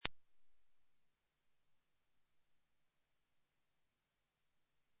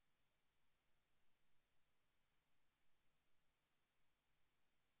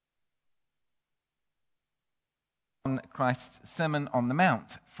On Christ's Sermon on the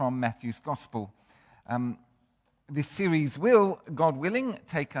Mount from Matthew's Gospel. This series will, God willing,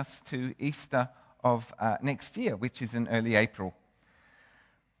 take us to Easter of next year, which is in early April.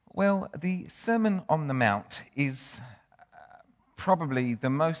 Well, the Sermon on the Mount is probably the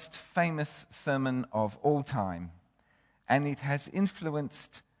most famous sermon of all time, and it has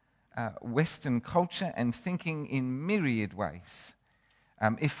influenced Western culture and thinking in myriad ways.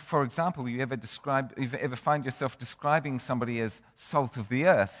 If, for example, you ever find yourself describing somebody as salt of the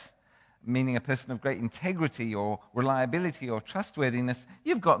earth, meaning a person of great integrity or reliability or trustworthiness,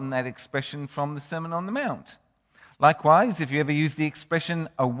 you've gotten that expression from the Sermon on the Mount. Likewise, if you ever use the expression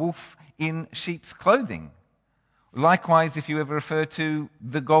a wolf in sheep's clothing. Likewise, if you ever refer to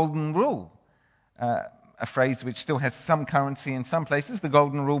the Golden Rule, a phrase which still has some currency in some places, the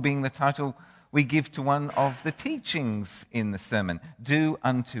Golden Rule being the title we give to one of the teachings in the sermon. Do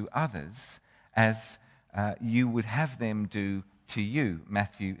unto others as you would have them do to you,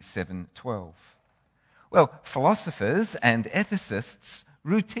 Matthew 7:12. Well, philosophers and ethicists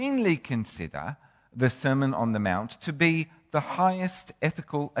routinely consider the Sermon on the Mount to be the highest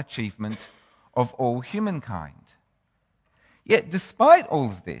ethical achievement of all humankind. Yet, despite all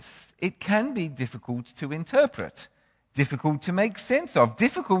of this, it can be difficult to interpret, difficult to make sense of,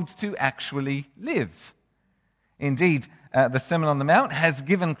 difficult to actually live. Indeed, the Sermon on the Mount has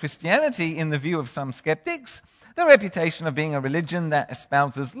given Christianity, in the view of some skeptics, the reputation of being a religion that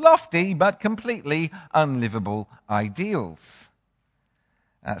espouses lofty but completely unlivable ideals.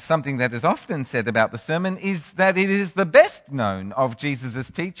 Something that is often said about the sermon is that it is the best known of Jesus'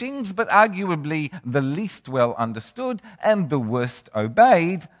 teachings, but arguably the least well understood and the worst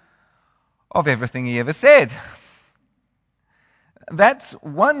obeyed of everything he ever said. That's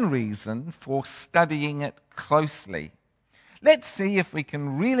one reason for studying it closely. Let's see if we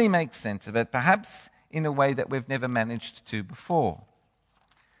can really make sense of it, perhaps in a way that we've never managed to before.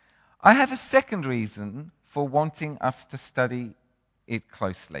 I have a second reason for wanting us to study it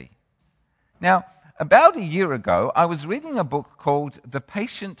closely. Now, about a year ago, I was reading a book called The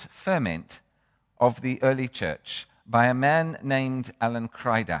Patient Ferment of the Early Church by a man named Alan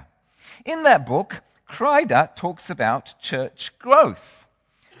Kreider. In that book, Kreider talks about church growth,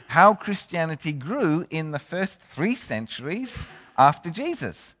 how Christianity grew in the first 3 centuries after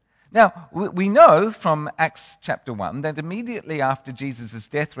Jesus. Now, we know from Acts chapter 1 that immediately after Jesus'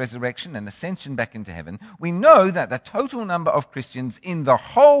 death, resurrection, and ascension back into heaven, we know that the total number of Christians in the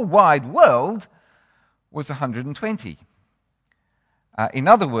whole wide world was 120. In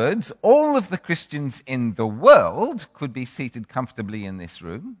other words, all of the Christians in the world could be seated comfortably in this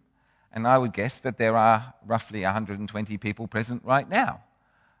room, and I would guess that there are roughly 120 people present right now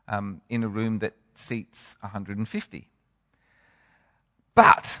in a room that seats 150.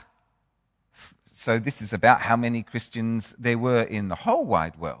 So this is about how many Christians there were in the whole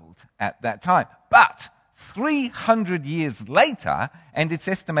wide world at that time. But 300 years later, and it's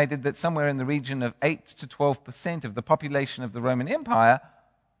estimated that somewhere in the region of 8 to 12% of the population of the Roman Empire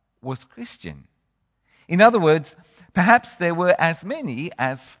was Christian. In other words, perhaps there were as many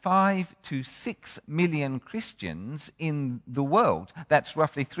as 5 to 6 million Christians in the world. That's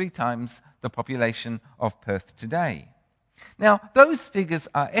roughly 3 times the population of Perth today. Now, those figures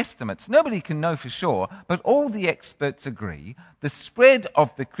are estimates. Nobody can know for sure, but all the experts agree the spread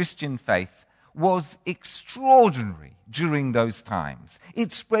of the Christian faith was extraordinary during those times.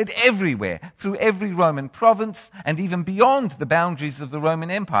 It spread everywhere, through every Roman province, and even beyond the boundaries of the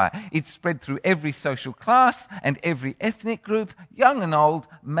Roman Empire. It spread through every social class and every ethnic group, young and old,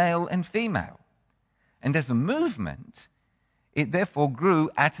 male and female. And as a movement, it therefore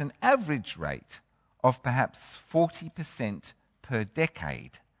grew at an average rate of perhaps 40% per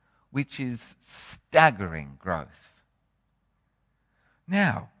decade, which is staggering growth.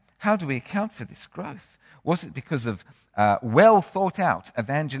 Now, how do we account for this growth? Was it because of well thought out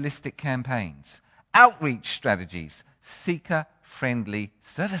evangelistic campaigns, outreach strategies, seeker-friendly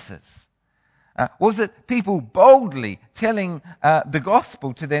services? Was it people boldly telling the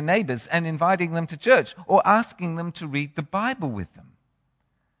gospel to their neighbors and inviting them to church, or asking them to read the Bible with them?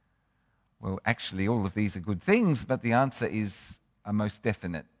 Well, actually, all of these are good things, but the answer is a most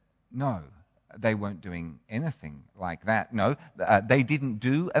definite no. They weren't doing anything like that. No, they didn't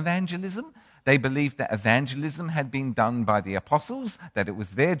do evangelism. They believed that evangelism had been done by the apostles, that it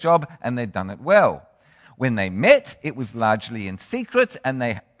was their job, and they'd done it well. When they met, it was largely in secret, and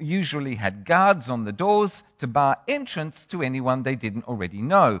they usually had guards on the doors to bar entrance to anyone they didn't already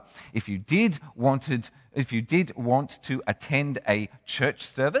know. If you did want to attend a church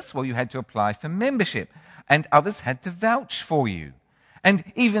service, well, you had to apply for membership, and others had to vouch for you. And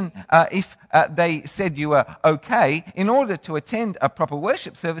even if they said you were okay, in order to attend a proper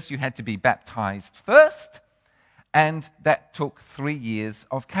worship service, you had to be baptized first, and that took 3 years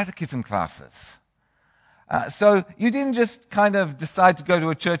of catechism classes. So you didn't just kind of decide to go to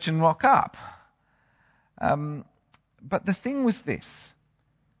a church and rock up. But the thing was this: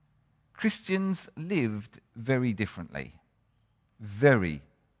 Christians lived very differently. Very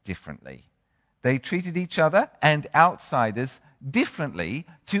differently. They treated each other and outsiders differently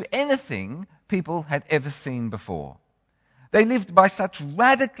to anything people had ever seen before. They lived by such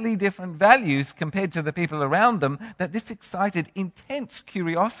radically different values compared to the people around them that this excited intense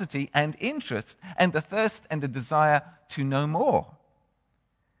curiosity and interest and a thirst and a desire to know more.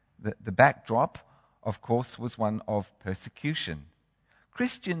 The backdrop, of course, was one of persecution.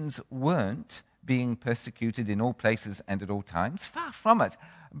 Christians weren't being persecuted in all places and at all times, far from it,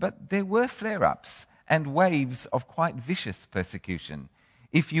 but there were flare-ups and waves of quite vicious persecution.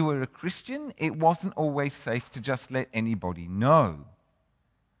 If you were a Christian, it wasn't always safe to just let anybody know.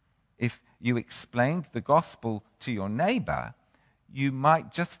 If you explained the gospel to your neighbor, you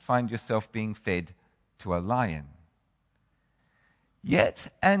might just find yourself being fed to a lion.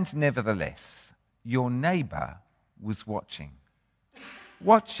 Yet, and nevertheless, your neighbor was watching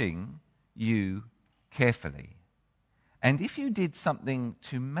you carefully. And if you did something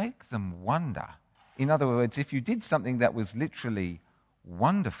to make them wonder, in other words, if you did something that was literally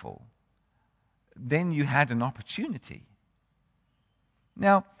wonderful, then you had an opportunity.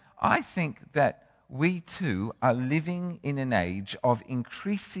 Now, I think that we too are living in an age of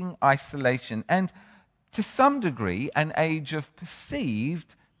increasing isolation and, to some degree, an age of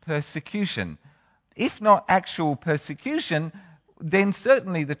perceived persecution. If not actual persecution, then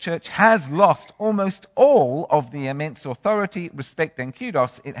certainly the church has lost almost all of the immense authority, respect, and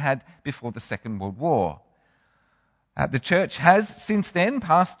kudos it had before the Second World War. The church has since then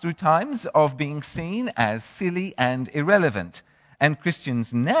passed through times of being seen as silly and irrelevant. And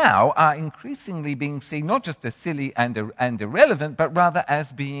Christians now are increasingly being seen not just as silly and irrelevant, but rather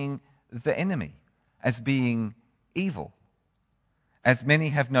as being the enemy, as being evil. As many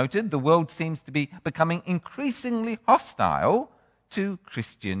have noted, the world seems to be becoming increasingly hostile to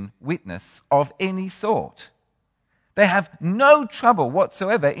Christian witness of any sort. They have no trouble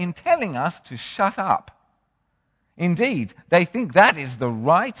whatsoever in telling us to shut up. Indeed, they think that is the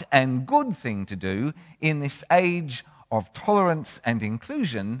right and good thing to do in this age of tolerance and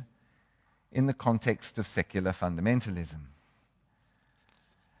inclusion in the context of secular fundamentalism.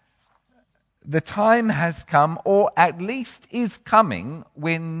 The time has come, or at least is coming,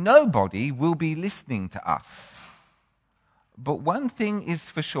 when nobody will be listening to us. But one thing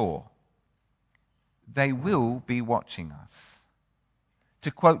is for sure: they will be watching us. To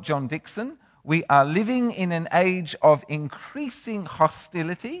quote John Dickson, we are living in an age of increasing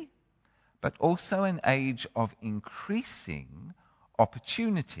hostility, but also an age of increasing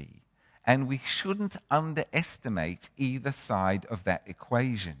opportunity. And we shouldn't underestimate either side of that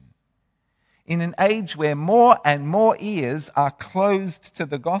equation. In an age where more and more ears are closed to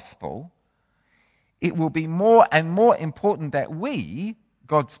the gospel, it will be more and more important that we,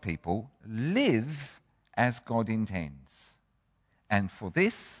 God's people, live as God intends. And for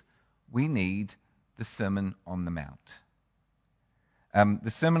this, we need the Sermon on the Mount.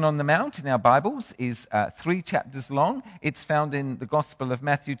 The Sermon on the Mount in our Bibles is 3 chapters long. It's found in the Gospel of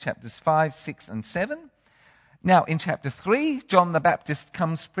Matthew, chapters 5, 6, and 7. Now, in chapter 3, John the Baptist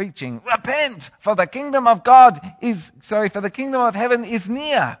comes preaching, "Repent, for the kingdom of for the kingdom of heaven is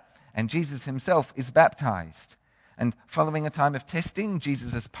near." And Jesus himself is baptized. And following a time of testing,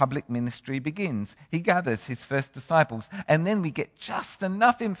 Jesus' public ministry begins. He gathers his first disciples, and then we get just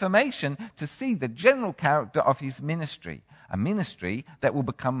enough information to see the general character of his ministry, a ministry that we'll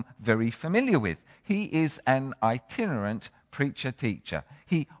become very familiar with. He is an itinerant preacher-teacher.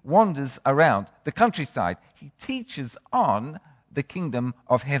 He wanders around the countryside. He teaches on the kingdom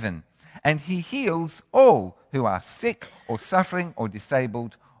of heaven, and he heals all who are sick or suffering or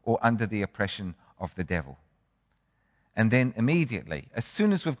disabled or under the oppression of the devil. And then immediately, as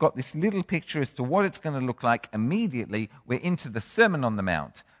soon as we've got this little picture as to what it's going to look like, immediately we're into the Sermon on the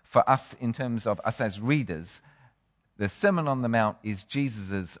Mount. For us, in terms of us as readers, the Sermon on the Mount is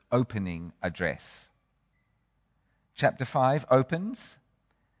Jesus' opening address. Chapter 5 opens.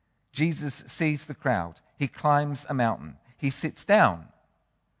 Jesus sees the crowd. He climbs a mountain. He sits down,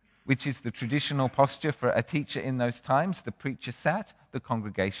 which is the traditional posture for a teacher in those times. The preacher sat, the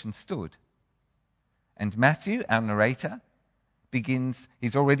congregation stood. And Matthew, our narrator,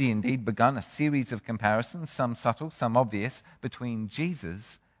 he's already indeed begun a series of comparisons, some subtle, some obvious, between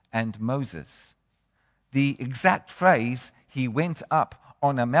Jesus and Moses. The exact phrase, he went up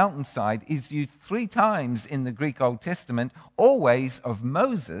on a mountainside is used 3 times in the Greek Old Testament, always of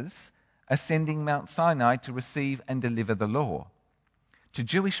Moses ascending Mount Sinai to receive and deliver the law. To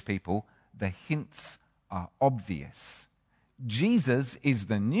Jewish people, the hints are obvious. Jesus is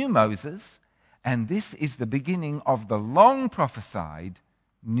the new Moses, and this is the beginning of the long prophesied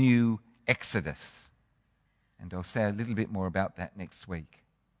new Exodus. And I'll say a little bit more about that next week.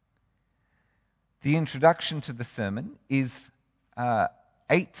 The introduction to the sermon is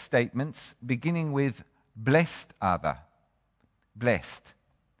 8 statements, beginning with blessed are the. Blessed.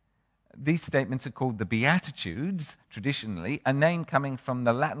 These statements are called the Beatitudes, traditionally, a name coming from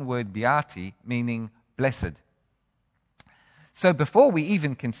the Latin word beati, meaning blessed. So before we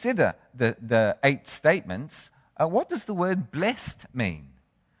even consider the 8 statements, what does the word blessed mean?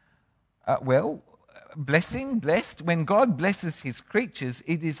 Blessing, blessed, when God blesses his creatures,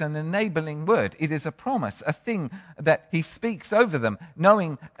 it is an enabling word. It is a promise, a thing that he speaks over them,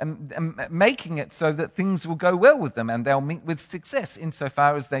 knowing and making it so that things will go well with them and they'll meet with success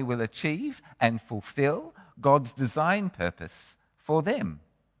insofar as they will achieve and fulfill God's design purpose for them.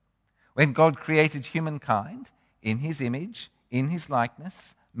 When God created humankind in his image, in his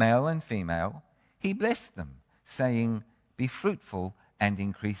likeness, male and female, he blessed them, saying, "Be fruitful and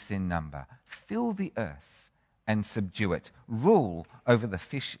increase in number. Fill the earth and subdue it. Rule over the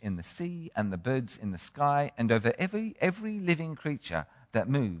fish in the sea and the birds in the sky and over every living creature that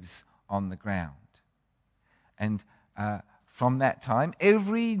moves on the ground." And from that time,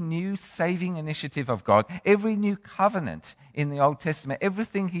 every new saving initiative of God, every new covenant in the Old Testament,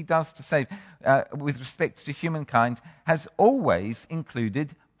 everything he does to save with respect to humankind has always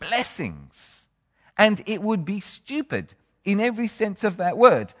included blessings. And it would be stupid, in every sense of that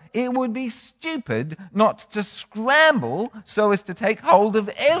word, it would be stupid not to scramble so as to take hold of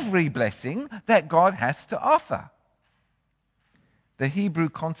every blessing that God has to offer. The Hebrew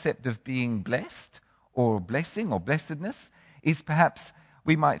concept of being blessed, or blessing, or blessedness, is perhaps,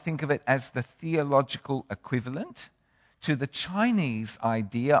 we might think of it as the theological equivalent to the Chinese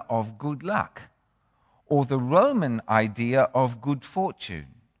idea of good luck, or the Roman idea of good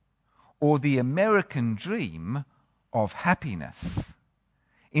fortune, or the American dream of happiness.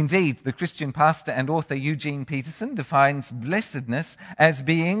 Indeed, the Christian pastor and author Eugene Peterson defines blessedness as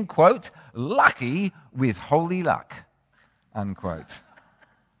being, quote, lucky with holy luck, unquote.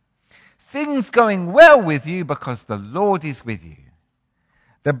 Things going well with you because the Lord is with you.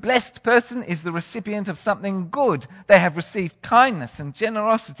 The blessed person is the recipient of something good. They have received kindness and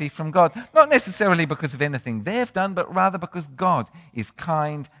generosity from God, not necessarily because of anything they've done, but rather because God is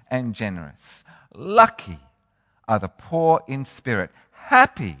kind and generous. Lucky are the poor in spirit.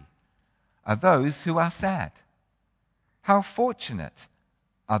 Happy are those who are sad. How fortunate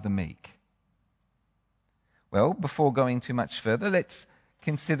are the meek. Well, before going too much further, let's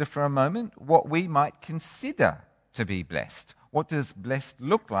consider for a moment what we might consider to be blessed. What does blessed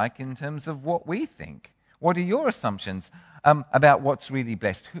look like in terms of what we think? What are your assumptions about what's really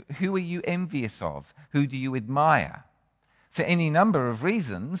blessed? Who are you envious of? Who do you admire? For any number of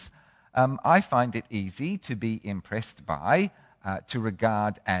reasons, I find it easy to be impressed by, to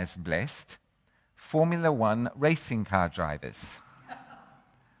regard as blessed, Formula One racing car drivers.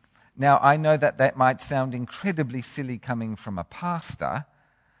 Now, I know that might sound incredibly silly coming from a pastor,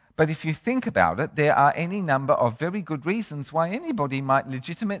 but if you think about it, there are any number of very good reasons why anybody might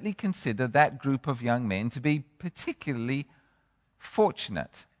legitimately consider that group of young men to be particularly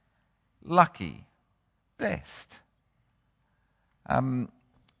fortunate, lucky, blessed. And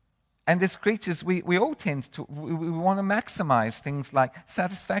as creatures, we all tend to, we want to maximize things like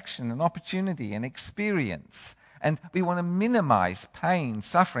satisfaction and opportunity and experience. And we want to minimize pain,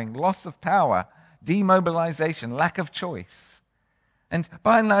 suffering, loss of power, demobilization, lack of choice. And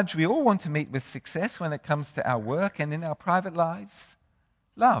by and large, we all want to meet with success when it comes to our work and in our private lives.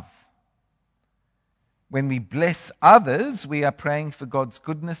 Love. When we bless others, we are praying for God's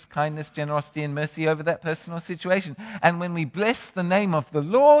goodness, kindness, generosity, and mercy over that person or situation. And when we bless the name of the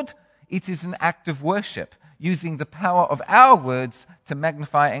Lord, it is an act of worship, using the power of our words to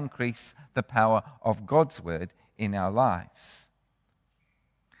magnify and increase the power of God's word in our lives.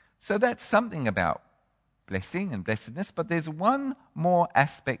 So that's something about blessing and blessedness, but there's one more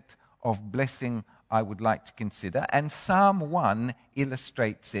aspect of blessing I would like to consider, and Psalm 1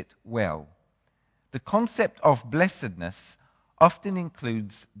 illustrates it well. The concept of blessedness often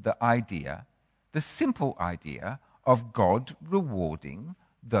includes the idea, the simple idea, of God rewarding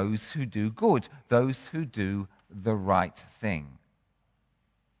those who do good, those who do the right thing.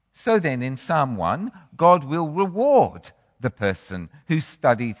 So then, in Psalm 1, God will reward the person who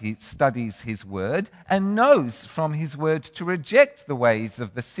studies his word and knows from his word to reject the ways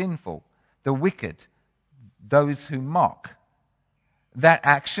of the sinful, the wicked, those who mock. That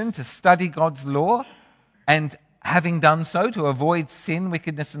action to study God's law and having done so to avoid sin,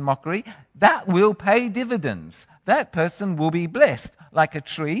 wickedness and mockery, that will pay dividends. That person will be blessed like a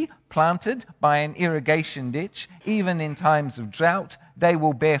tree planted by an irrigation ditch. Even in times of drought, they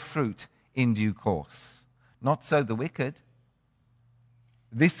will bear fruit in due course. Not so the wicked.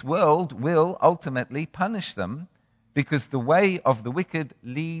 This world will ultimately punish them because the way of the wicked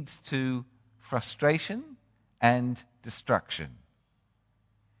leads to frustration and destruction.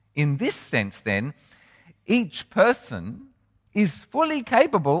 In this sense, then, each person is fully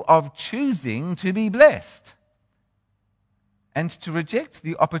capable of choosing to be blessed. And to reject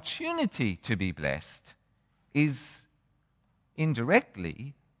the opportunity to be blessed is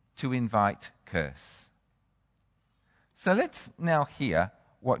indirectly to invite curse. So let's now hear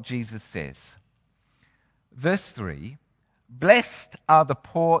what Jesus says. Verse 3, "Blessed are the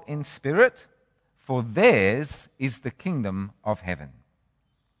poor in spirit, for theirs is the kingdom of heaven."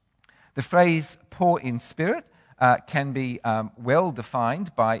 The phrase poor in spirit can be well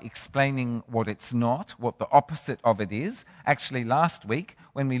defined by explaining what it's not, what the opposite of it is. Actually, last week,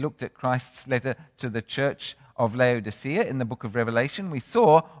 when we looked at Christ's letter to the church of Laodicea in the book of Revelation, we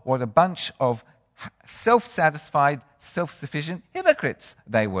saw what a bunch of self-satisfied, self-sufficient hypocrites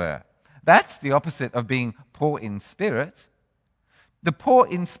they were. That's the opposite of being poor in spirit. The poor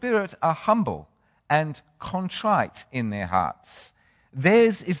in spirit are humble and contrite in their hearts.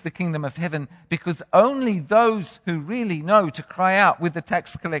 Theirs is the kingdom of heaven, because only those who really know to cry out with the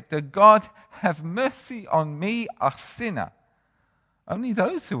tax collector, "God, have mercy on me, a sinner." Only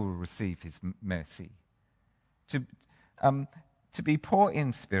those who will receive his mercy. To be poor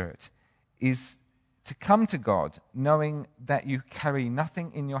in spirit is to come to God knowing that you carry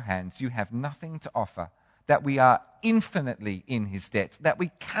nothing in your hands, you have nothing to offer, that we are infinitely in his debt, that we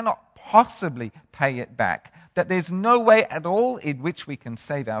cannot possibly pay it back, that there's no way at all in which we can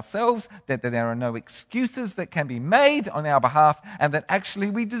save ourselves, that there are no excuses that can be made on our behalf, and that actually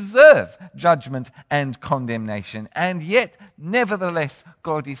we deserve judgment and condemnation. And yet, nevertheless,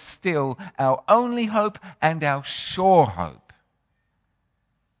 God is still our only hope and our sure hope.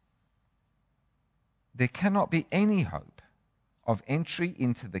 There cannot be any hope of entry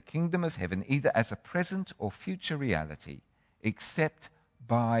into the kingdom of heaven, either as a present or future reality, except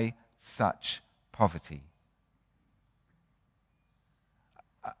by such poverty.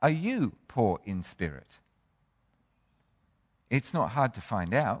 Are you poor in spirit? It's not hard to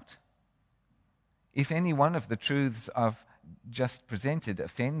find out. If any one of the truths I've just presented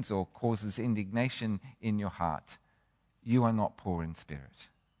offends or causes indignation in your heart, you are not poor in spirit.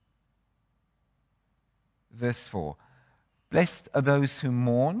 Verse 4, "Blessed are those who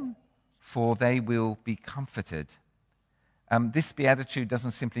mourn, for they will be comforted." This beatitude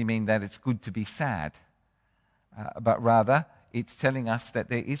doesn't simply mean that it's good to be sad, but rather it's telling us that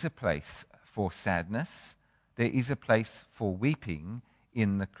there is a place for sadness, there is a place for weeping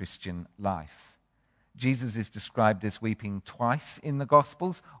in the Christian life. Jesus is described as weeping twice in the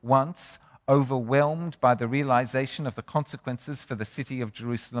Gospels. Once, overwhelmed by the realization of the consequences for the city of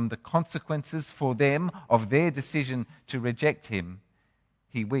Jerusalem, the consequences for them of their decision to reject him,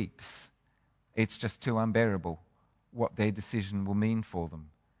 he weeps. It's just too unbearable what their decision will mean for them.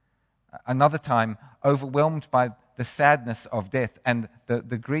 Another time, overwhelmed by the sadness of death and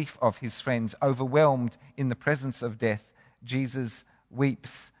the grief of his friends, overwhelmed in the presence of death, Jesus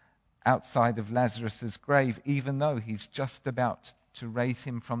weeps outside of Lazarus' grave, even though he's just about to raise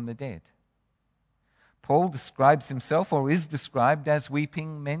him from the dead. Paul describes himself, or is described, as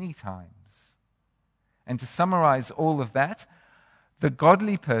weeping many times. And to summarize all of that, the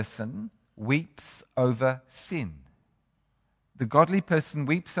godly person weeps over sin. The godly person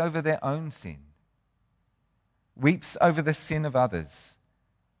weeps over their own sin, weeps over the sin of others,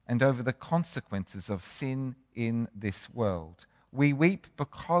 and over the consequences of sin in this world. We weep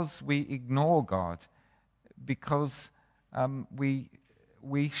because we ignore God, because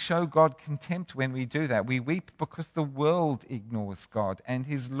we show God contempt when we do that. We weep because the world ignores God and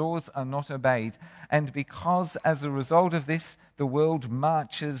his laws are not obeyed. And because, as a result of this, the world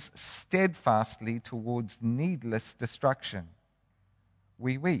marches steadfastly towards needless destruction.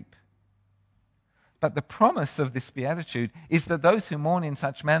 We weep. But the promise of this beatitude is that those who mourn in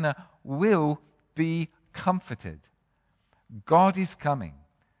such manner will be comforted. God is coming.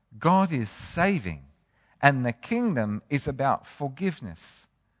 God is saving. And the kingdom is about forgiveness,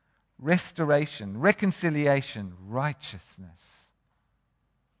 restoration, reconciliation, righteousness.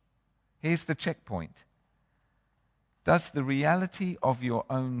 Here's the checkpoint. Does the reality of your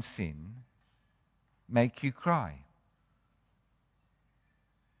own sin make you cry?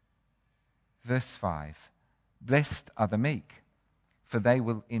 Verse 5, blessed are the meek, for they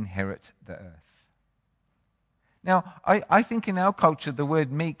will inherit the earth. Now, I think in our culture the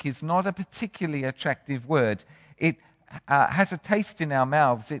word meek is not a particularly attractive word. It has a taste in our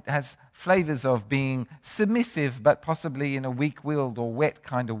mouths. It has flavors of being submissive, but possibly in a weak-willed or wet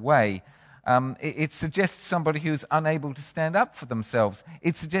kind of way. It suggests somebody who's unable to stand up for themselves.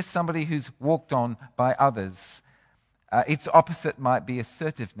 It suggests somebody who's walked on by others. Its opposite might be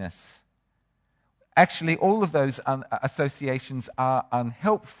assertiveness. Actually, all of those associations are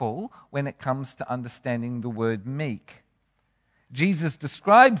unhelpful when it comes to understanding the word meek. Jesus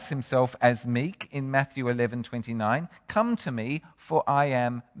describes himself as meek in Matthew 11:29. Come to me, for I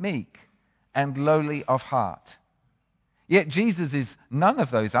am meek and lowly of heart. Yet Jesus is none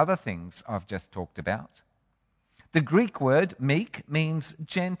of those other things I've just talked about. The Greek word meek means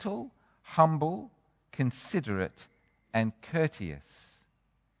gentle, humble, considerate, and courteous.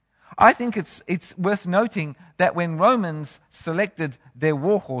 I think it's worth noting that when Romans selected their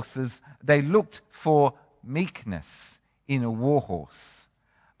war horses, they looked for meekness in a war horse.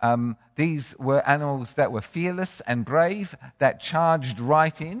 These were animals that were fearless and brave, that charged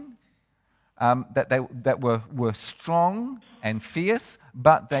right in, that were strong and fierce,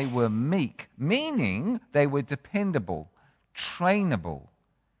 but they were meek, meaning they were dependable, trainable,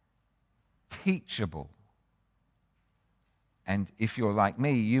 teachable. And if you're like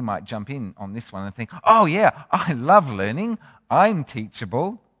me, you might jump in on this one and think, oh yeah, I love learning, I'm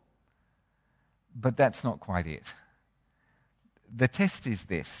teachable. But that's not quite it. The test is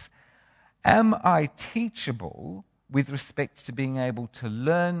this: am I teachable with respect to being able to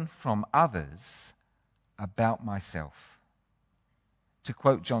learn from others about myself? To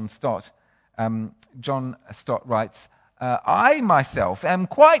quote John Stott, John Stott writes, I myself am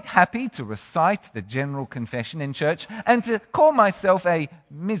quite happy to recite the general confession in church and to call myself a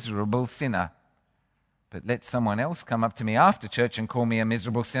miserable sinner. But let someone else come up to me after church and call me a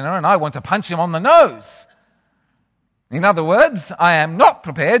miserable sinner, and I want to punch him on the nose. In other words, I am not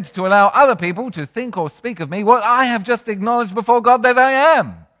prepared to allow other people to think or speak of me what I have just acknowledged before God that I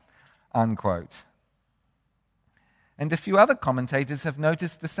am. Unquote. And a few other commentators have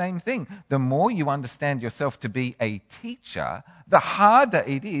noticed the same thing. The more you understand yourself to be a teacher, the harder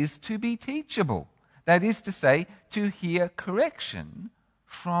it is to be teachable. That is to say, to hear correction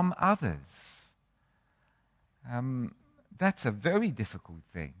from others. That's a very difficult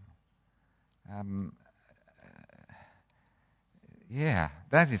thing.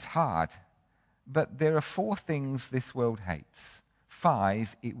 That is hard. But there are 4 things this world hates.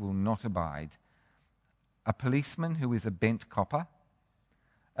 5 it will not abide. A policeman who is a bent copper,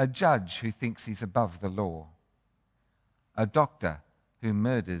 a judge who thinks he's above the law, a doctor who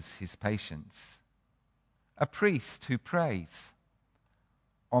murders his patients, a priest who preys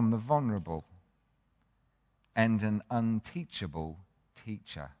on the vulnerable, and an unteachable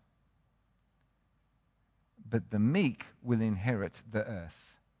teacher. But the meek will inherit the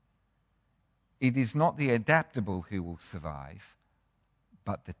earth. It is not the adaptable who will survive,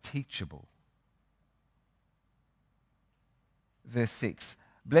 but the teachable. Verse 6,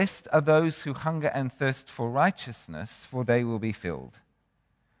 blessed are those who hunger and thirst for righteousness, for they will be filled.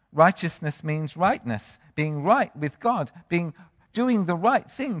 Righteousness means rightness, being right with God, doing the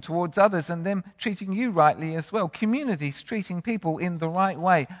right thing towards others and them treating you rightly as well. Communities treating people in the right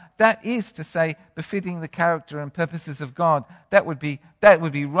way. That is to say, befitting the character and purposes of God. That would be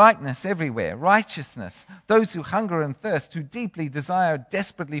rightness everywhere, righteousness. Those who hunger and thirst, who deeply desire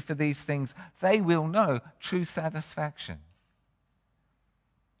desperately for these things, they will know true satisfaction.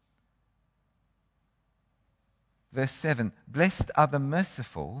 Verse 7, blessed are the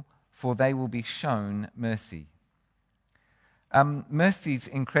merciful, for they will be shown mercy. Mercy is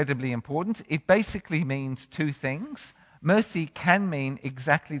incredibly important. It basically means 2 things. Mercy can mean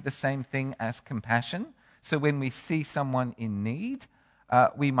exactly the same thing as compassion. So when we see someone in need,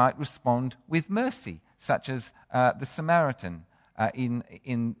 we might respond with mercy, such as the Samaritan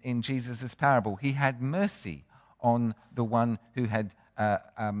in Jesus' parable. He had mercy on the one who had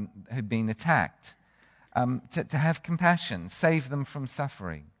been attacked. To have compassion, save them from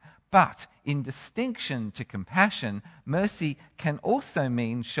suffering. But in distinction to compassion, mercy can also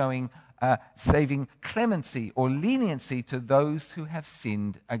mean saving clemency or leniency to those who have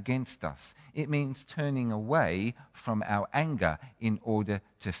sinned against us. It means turning away from our anger in order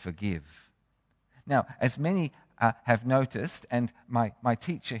to forgive. Now, as many have noticed, and my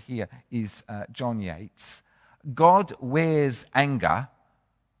teacher here is John Yates, God wears anger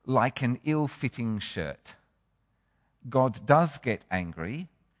like an ill-fitting shirt. God does get angry,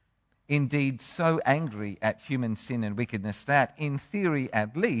 indeed so angry at human sin and wickedness that, in theory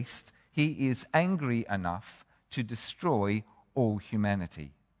at least, he is angry enough to destroy all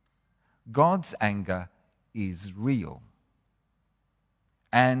humanity. God's anger is real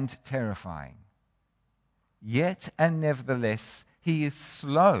and terrifying. Yet and nevertheless, he is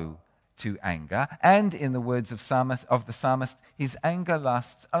slow to anger, and in the words of the psalmist, his anger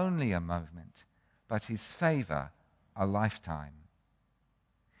lasts only a moment, but his favor a lifetime.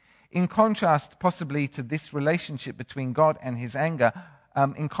 In contrast, possibly, to this relationship between God and his anger,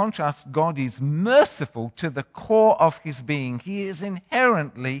 in contrast, God is merciful to the core of his being. He is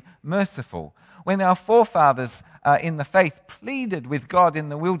inherently merciful. When our forefathers in the faith pleaded with God in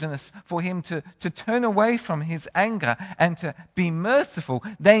the wilderness for him to turn away from his anger and to be merciful,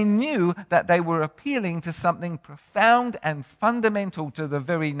 they knew that they were appealing to something profound and fundamental to the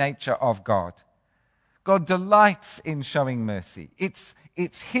very nature of God. God delights in showing mercy.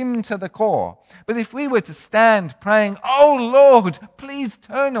 It's him to the core. But if we were to stand praying, "Oh Lord, please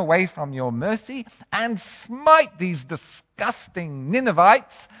turn away from your mercy and smite these disgusting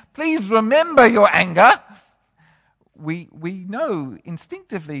Ninevites. Please remember your anger," we know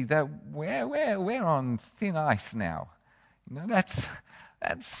instinctively that we're on thin ice now.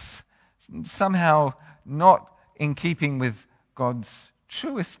 That's somehow not in keeping with God's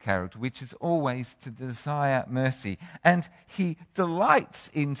truest character, which is always to desire mercy. And he delights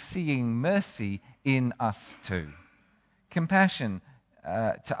in seeing mercy in us too. Compassion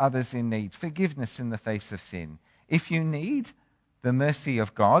to others in need, forgiveness in the face of sin. If you need the mercy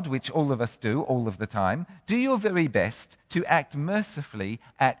of God, which all of us do all of the time, do your very best to act mercifully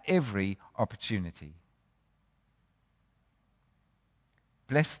at every opportunity.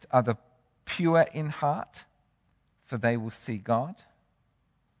 Blessed are the pure in heart, for they will see God.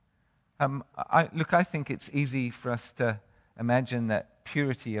 I think it's easy for us to imagine that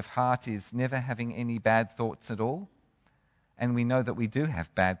purity of heart is never having any bad thoughts at all. And we know that we do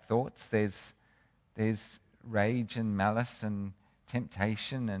have bad thoughts. There's rage and malice and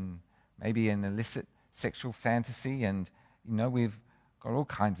temptation and maybe an illicit sexual fantasy. And, we've got all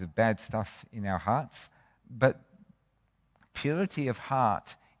kinds of bad stuff in our hearts. But purity of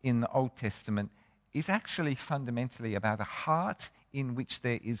heart in the Old Testament is actually fundamentally about a heart in which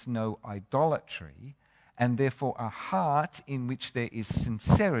there is no idolatry, and therefore a heart in which there is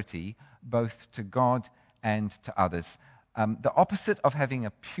sincerity both to God and to others. The opposite of having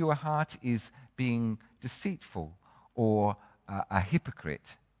a pure heart is being deceitful or a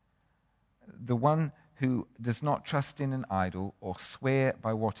hypocrite. The one who does not trust in an idol or swear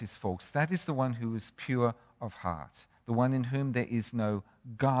by what is false, that is the one who is pure of heart, the one in whom there is no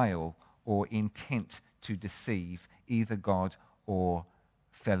guile or intent to deceive either God or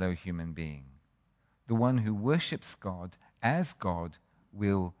fellow human being. The one who worships God as God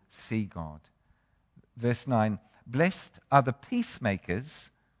will see God. Verse 9, blessed are the peacemakers,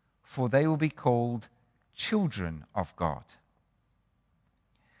 for they will be called children of God.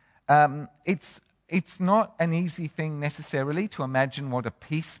 It's not an easy thing necessarily to imagine what a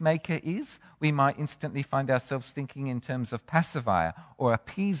peacemaker is. We might instantly find ourselves thinking in terms of pacifier or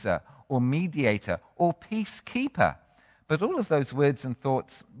appeaser or mediator or peacekeeper. But all of those words and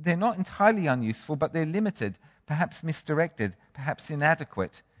thoughts, they're not entirely unuseful, but they're limited, perhaps misdirected, perhaps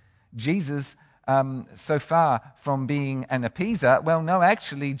inadequate. Jesus, so far from being an appeaser, well, no,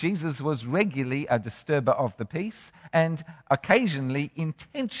 actually, Jesus was regularly a disturber of the peace and occasionally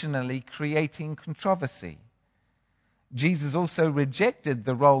intentionally creating controversy. Jesus also rejected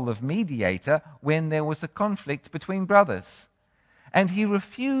the role of mediator when there was a conflict between brothers. And he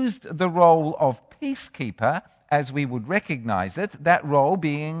refused the role of peacekeeper as we would recognize it, that role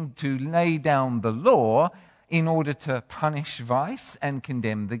being to lay down the law in order to punish vice and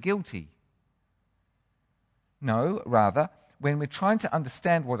condemn the guilty. No, rather, when we're trying to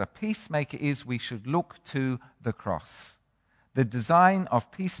understand what a peacemaker is, we should look to the cross. The design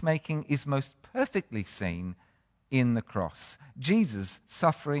of peacemaking is most perfectly seen in the cross. Jesus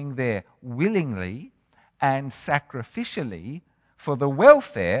suffering there willingly and sacrificially for the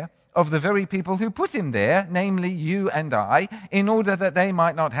welfare of the very people who put him there, namely you and I, in order that they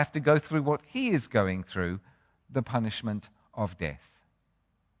might not have to go through what he is going through, the punishment of death.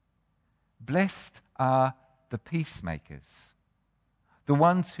 Blessed are the peacemakers, the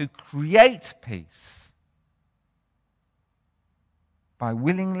ones who create peace by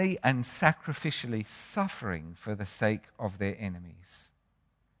willingly and sacrificially suffering for the sake of their enemies.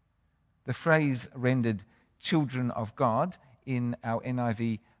 The phrase rendered children of God in our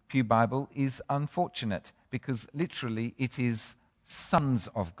NIV Pew Bible is unfortunate because literally it is sons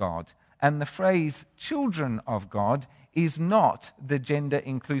of God. and the phrase children of God is not the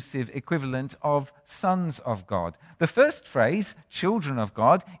gender-inclusive equivalent of sons of God. The first phrase, children of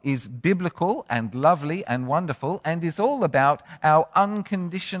God, is biblical and lovely and wonderful and is all about our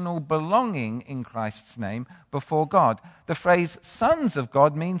unconditional belonging in Christ's name before God. The phrase sons of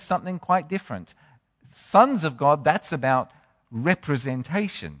God means something quite different. Sons of God, that's about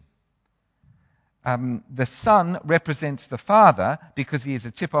representation. The son represents the father because he is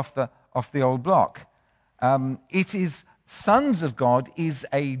a chip off the old block. Sons of God is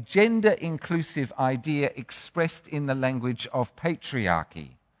a gender-inclusive idea expressed in the language of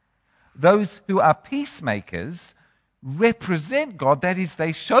patriarchy. Those who are peacemakers represent God, that is,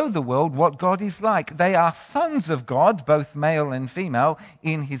 they show the world what God is like. They are sons of God, both male and female,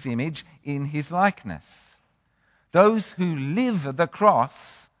 in his image, in his likeness. Those who live the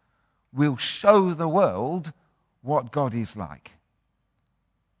cross will show the world what God is like.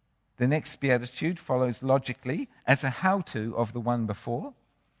 The next beatitude follows logically as a how-to of the one before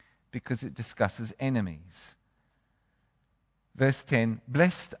because it discusses enemies. Verse 10,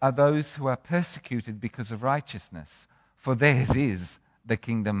 blessed are those who are persecuted because of righteousness, for theirs is the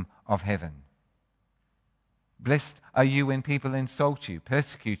kingdom of heaven. Blessed are you when people insult you,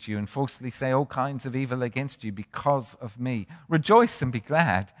 persecute you, and falsely say all kinds of evil against you because of me. Rejoice and be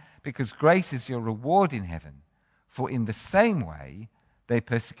glad, because great is your reward in heaven, for in the same way they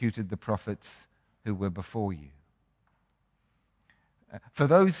persecuted the prophets who were before you. For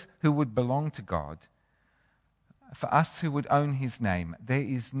those who would belong to God, for us who would own his name, there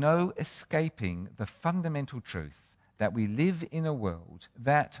is no escaping the fundamental truth that we live in a world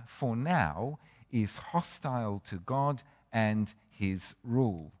that, for now, is hostile to God and his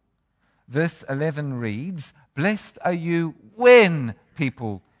rule. Verse 11 reads, blessed are you when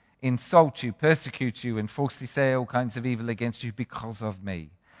people insult you, persecute you, and falsely say all kinds of evil against you because of me.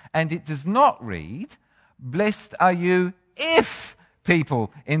 And it does not read, blessed are you if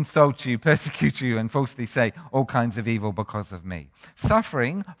people insult you, persecute you, and falsely say all kinds of evil because of me.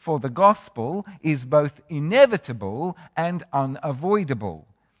 Suffering for the gospel is both inevitable and unavoidable.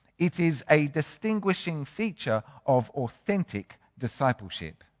 It is a distinguishing feature of authentic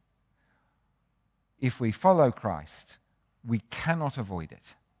discipleship. If we follow Christ, we cannot avoid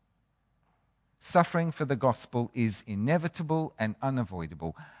it. Suffering for the gospel is inevitable and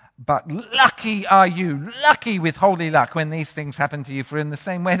unavoidable. But lucky are you, lucky with holy luck when these things happen to you, for in the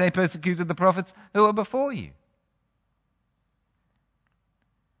same way they persecuted the prophets who were before you.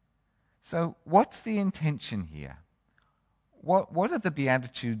 So what's the intention here? What are the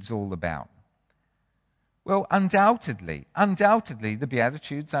Beatitudes all about? Well, undoubtedly, the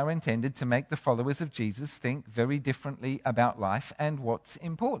Beatitudes are intended to make the followers of Jesus think very differently about life and what's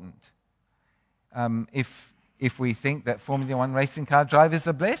important. If we think that Formula One racing car drivers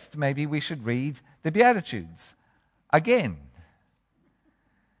are blessed, maybe we should read the Beatitudes again.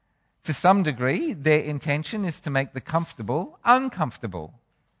 To some degree, their intention is to make the comfortable uncomfortable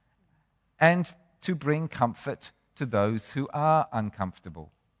and to bring comfort to those who are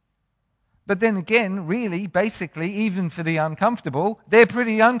uncomfortable. But then again, really, basically, even for the uncomfortable, they're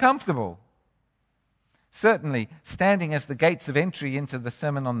pretty uncomfortable. Certainly, standing as the gates of entry into the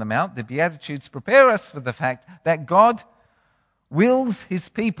Sermon on the Mount, the Beatitudes prepare us for the fact that God wills his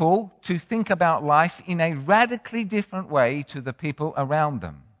people to think about life in a radically different way to the people around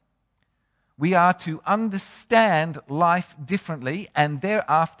them. We are to understand life differently and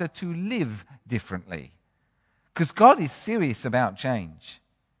thereafter to live differently. Because God is serious about change.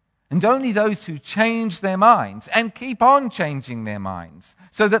 And only those who change their minds and keep on changing their minds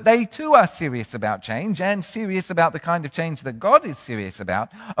so that they too are serious about change and serious about the kind of change that God is serious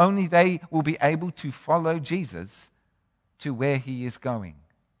about, only they will be able to follow Jesus to where he is going.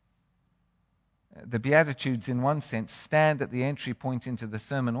 The Beatitudes, in one sense, stand at the entry point into the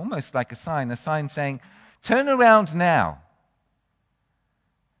sermon almost like a sign saying, turn around now.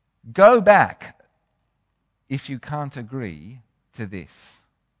 Go back if you can't agree to this.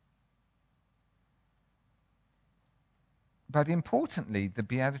 But importantly, the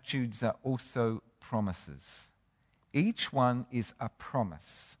Beatitudes are also promises. Each one is a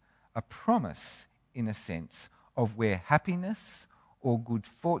promise in a sense of where happiness or good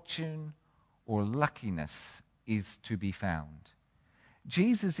fortune or luckiness is to be found.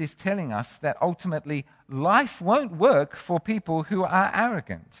 Jesus is telling us that ultimately life won't work for people who are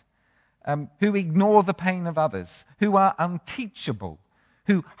arrogant, who ignore the pain of others, who are unteachable,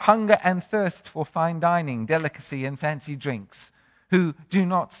 who hunger and thirst for fine dining, delicacy, and fancy drinks, who do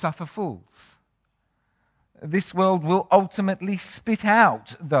not suffer fools. This world will ultimately spit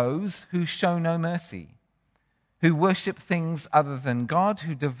out those who show no mercy, who worship things other than God,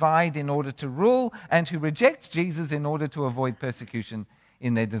 who divide in order to rule, and who reject Jesus in order to avoid persecution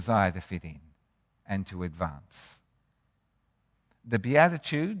in their desire to fit in and to advance. The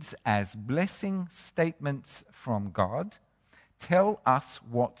Beatitudes, as blessing statements from God, tell us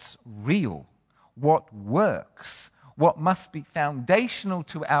what's real, what works, what must be foundational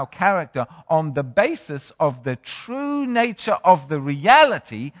to our character on the basis of the true nature of the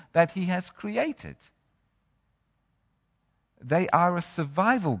reality that He has created. They are a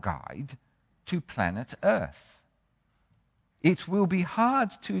survival guide to planet Earth. It will be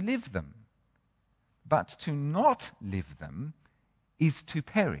hard to live them, but to not live them is to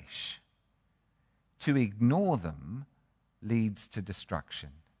perish. To ignore them leads to destruction.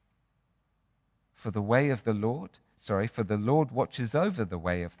 For the Lord watches over the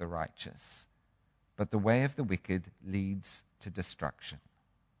way of the righteous, but the way of the wicked leads to destruction.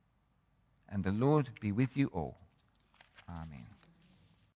 And the Lord be with you all. Amen.